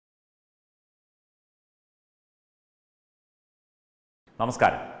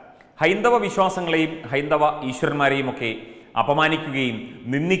നമസ്കാരം. ഹൈന്ദവ വിശ്വാസങ്ങളെയും ഹൈന്ദവ ഈശ്വരന്മാരെയും ഒക്കെ അപമാനിക്കുകയും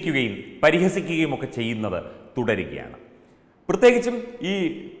നിന്ദിക്കുകയും പരിഹസിക്കുകയും ഒക്കെ ചെയ്യുന്നത് തുടരുകയാണ്. പ്രത്യേകിച്ചും ഈ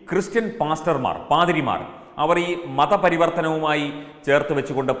ക്രിസ്ത്യൻ പാസ്റ്റർമാർ, പാതിരിമാർ, അവർ ഈ മതപരിവർത്തനവുമായി ചേർത്ത്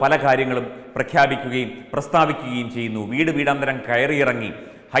വെച്ചുകൊണ്ട് പല കാര്യങ്ങളും പ്രഖ്യാപിക്കുകയും പ്രസ്താവിക്കുകയും ചെയ്യുന്നു. വീട് വീടാന്തരം കയറിയിറങ്ങി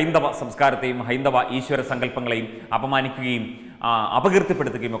ഹൈന്ദവ സംസ്കാരത്തെയും ഹൈന്ദവ ഈശ്വര സങ്കല്പങ്ങളെയും അപമാനിക്കുകയും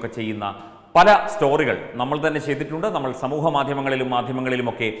അപകീർത്തിപ്പെടുത്തുകയും ഒക്കെ ചെയ്യുന്ന പല സ്റ്റോറികൾ നമ്മൾ തന്നെ ചെയ്തിട്ടുണ്ട്. നമ്മൾ സമൂഹ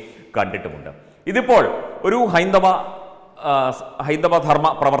മാധ്യമങ്ങളിലുമൊക്കെ കണ്ടിട്ടുമുണ്ട്. ഇതിപ്പോൾ ഒരു ഹൈന്ദവ ധർമ്മ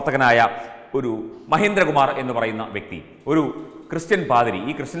പ്രവർത്തകനായ ഒരു മഹേന്ദ്രകുമാർ എന്ന് പറയുന്ന വ്യക്തി, ഒരു ക്രിസ്ത്യൻ പാതിരി,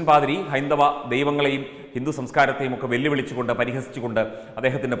 ഈ ക്രിസ്ത്യൻ പാതിരി ഹൈന്ദവ ദൈവങ്ങളെയും ഹിന്ദു സംസ്കാരത്തെയും ഒക്കെ വെല്ലുവിളിച്ചുകൊണ്ട് പരിഹസിച്ചുകൊണ്ട്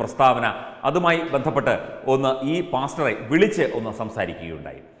അദ്ദേഹത്തിൻ്റെ പ്രസ്താവന, അതുമായി ബന്ധപ്പെട്ട് ഈ പാസ്റ്ററെ വിളിച്ച്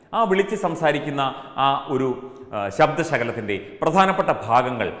സംസാരിക്കുകയുണ്ടായി. ആ വിളിച്ച് സംസാരിക്കുന്ന ആ ഒരു ശബ്ദശകലത്തിൻ്റെ പ്രധാനപ്പെട്ട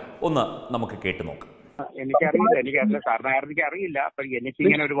ഭാഗങ്ങൾ നമുക്ക് കേട്ടു നോക്കാം. എനിക്കറിയില്ല സാറിന് അറിയില്ല. അപ്പൊ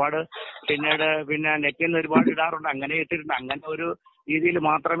എനിക്കിങ്ങനെ ഒരുപാട് പിന്നെ നെറ്റിൽ നിന്ന് ഒരുപാട് ഇടാറുണ്ട്. അങ്ങനെ ഇട്ടിട്ടുണ്ട്. അങ്ങനെ ഒരു രീതിയിൽ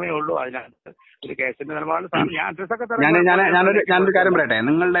മാത്രമേ ഉള്ളൂ. അതിനകത്ത് ഒരു കേസിന്റെ നിലപാട് ഞാനൊരു കാര്യം പറയട്ടെ.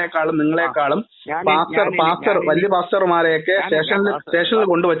 നിങ്ങളെക്കാളും പാസ്റ്റർ വലിയ പാസ്റ്റർമാരെയൊക്കെ സ്റ്റേഷനിൽ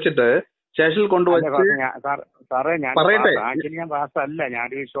കൊണ്ടുവച്ചിട്ട് സാറേ ഞാൻ പാസ്സല്ല,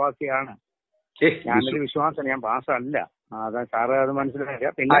 ഞാനൊരു വിശ്വാസിയാണ്. ഞാനൊരു വിശ്വാസം, ഞാൻ പാസ്സല്ല. അതാ സാറ് അത് മനസ്സിലാക്കുക.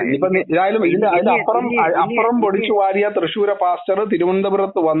 പിന്നെ അപ്പുറം പൊടിച്ചു വാരിയ തൃശ്ശൂര പാസ്റ്റർ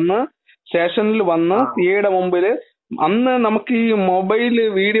തിരുവനന്തപുരത്ത് വന്ന് സ്റ്റേഷനിൽ വന്ന് സിഐയുടെ മുമ്പില്, അന്ന് നമുക്ക് ഈ മൊബൈൽ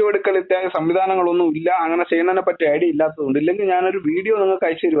വീഡിയോ എടുക്കൽ ഇത്യാദി സംവിധാനങ്ങളൊന്നും ഇല്ല, അങ്ങനെ ചെയ്യുന്നതിനെ പറ്റി ഐഡിയ ഇല്ലാത്തതുകൊണ്ട്. ഇല്ലെങ്കിൽ ഞാനൊരു വീഡിയോ നിങ്ങൾക്ക്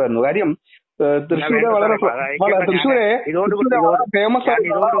അയച്ചു തരുമായിരുന്നു. കാര്യം തൃശ്ശൂരെ വളരെ ഫേമസ്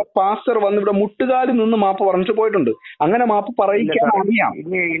ആയിട്ടുള്ള പാസ്റ്റർ വന്ന് ഇവിടെ മുട്ടുകാലിൽ നിന്ന് മാപ്പ് പറഞ്ഞു പോയിട്ടുണ്ട്. അങ്ങനെ മാപ്പ് പറയിക്കാൻ അറിയാം.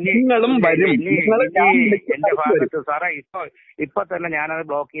 നിങ്ങളും വരും. സാറേ ഇപ്പൊ തന്നെ ഞാനത്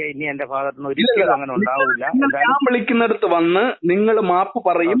ബ്ലോക്ക് ചെയ്യാം. ഇനി എന്റെ ഭാഗത്തുനിന്ന് ഒരിക്കലും അങ്ങനെ ഉണ്ടാവില്ല. ഞാൻ വിളിക്കുന്നിടത്ത് വന്ന് നിങ്ങൾ മാപ്പ്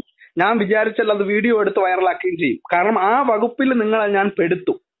പറയും. ഞാൻ വിചാരിച്ചാൽ അത് വീഡിയോ എടുത്ത് വൈറലാക്കുകയും ചെയ്യും. കാരണം ആ വകുപ്പിൽ നിങ്ങളെ ഞാൻ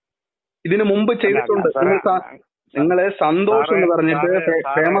പെടുത്തും. ഇതിനു മുമ്പ് ചെയ്തിട്ടുണ്ട്. നിങ്ങളെ സന്തോഷം എന്ന് പറഞ്ഞിട്ട്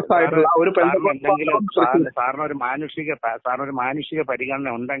ഫേമസ് ആയിട്ടുള്ള ഒരു സാറിനൊരു മാനുഷിക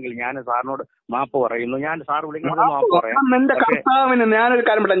പരിഗണന ഉണ്ടെങ്കിൽ ഞാൻ സാറിനോട് മാപ്പ് പറയുന്നു. ഞാൻ സാർ വിളിക്കുന്നത് മാപ്പ് പറയാം. എന്റെ കർത്താവിന് ഞാനൊരു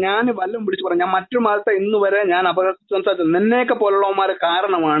കാര്യം പറയാം. ഞാൻ വല്ലതും പിടിച്ചു പറയാം. ഞാൻ മറ്റു മതത്തെ ഇന്ന് വരെ ഞാൻ അപകടത്തിൽ സംസാരിച്ചത് നിന്നെയൊക്കെ പോലുള്ളവന്മാരെ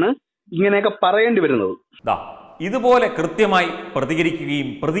കാരണമാണ് ഇങ്ങനെയൊക്കെ പറയേണ്ടി വരുന്നത്. ഇതുപോലെ കൃത്യമായി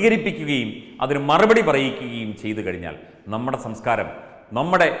പ്രതികരിപ്പിക്കുകയും അതിന് മറുപടി പറയിക്കുകയും ചെയ്തു കഴിഞ്ഞാൽ നമ്മുടെ സംസ്കാരം,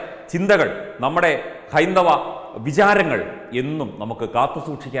 നമ്മുടെ ചിന്തകൾ, നമ്മുടെ ഹൈന്ദവ വിചാരങ്ങൾ എന്നും നമുക്ക്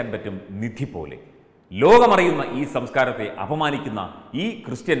കാത്തുസൂക്ഷിക്കാൻ പറ്റും നിധി പോലെ. ലോകമറിയുന്ന ഈ സംസ്കാരത്തെ അപമാനിക്കുന്ന ഈ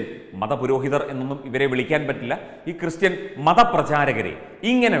ക്രിസ്ത്യൻ മതപുരോഹിതർ എന്നൊന്നും ഇവരെ വിളിക്കാൻ പറ്റില്ല. ഈ ക്രിസ്ത്യൻ മതപ്രചാരകരെ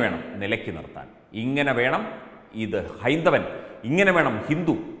ഇങ്ങനെ വേണം നിലയ്ക്ക് നിർത്താൻ. ഇങ്ങനെ വേണം ഹൈന്ദവൻ, ഇങ്ങനെ വേണം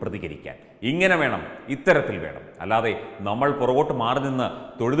ഹിന്ദു പ്രതികരിക്കാൻ, ഇങ്ങനെ വേണം, ഇത്തരത്തിൽ വേണം. അല്ലാതെ നമ്മൾ പുറകോട്ട് മാറി നിന്ന്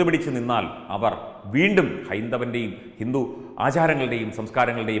തൊഴുതുപിടിച്ച് നിന്നാൽ അവർ വീണ്ടും ഹൈന്ദവൻ്റെയും ഹിന്ദു ആചാരങ്ങളുടെയും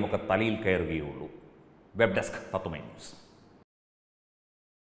സംസ്കാരങ്ങളുടെയും ഒക്കെ തലയിൽ കയറുകയുള്ളൂ. വെബ് ഡെസ്ക് തത്വമൈ ന്യൂസ്.